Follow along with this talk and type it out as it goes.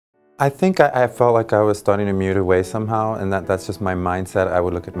I think I felt like I was starting to mute away somehow, and that's just my mindset. I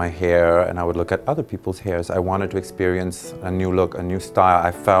would look at my hair and I would look at other people's hairs. I wanted to experience a new look, a new style. I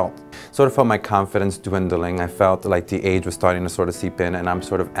sort of felt my confidence dwindling. I felt like the age was starting to sort of seep in, and I'm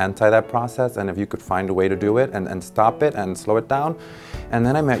sort of anti that process. And if you could find a way to do it and stop it and slow it down. And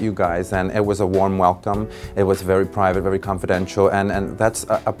then I met you guys, and it was a warm welcome. It was very private, very confidential, and that's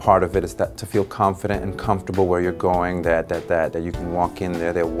a part of it, is that to feel confident and comfortable where you're going, that you can walk in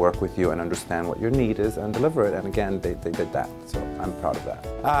there, they'll work with you and understand what your need is and deliver it. And again, they did that, so I'm proud of that.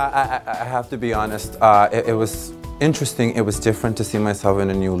 I have to be honest, it was interesting, it was different to see myself in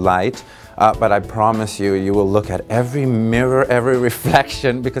a new light, but I promise you, you will look at every mirror, every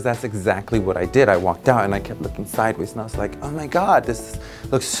reflection, because that's exactly what I did. I walked out and I kept looking sideways, and I was like, oh my God, this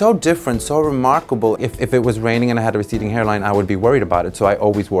looks so different, so remarkable. If it was raining and I had a receding hairline, I would be worried about it, so I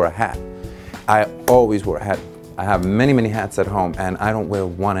always wore a hat. I always wore a hat. I have many, many hats at home, and I don't wear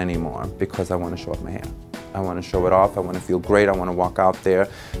one anymore because I want to show off my hair. I want to show it off, I want to feel great, I want to walk out there,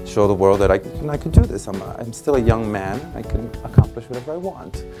 show the world that I can do this. I'm still a young man, I can accomplish whatever I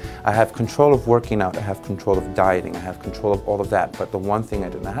want. I have control of working out, I have control of dieting, I have control of all of that, but the one thing I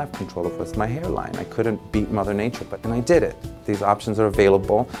didn't have control of was my hairline. I couldn't beat Mother Nature, and I did it. These options are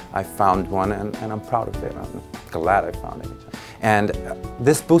available, I found one, and I'm proud of it. I'm glad I found it. And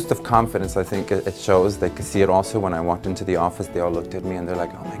this boost of confidence, I think it shows. They could see it also when I walked into the office. They all looked at me and they're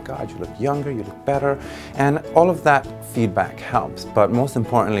like, oh my God, you look younger, you look better. And all of that feedback helps. But most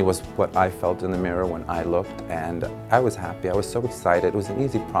importantly was what I felt in the mirror when I looked. And I was happy, I was so excited. It was an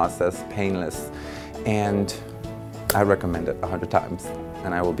easy process, painless. And I recommend it 100 times.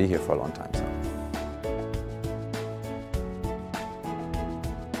 And I will be here for a long time. So.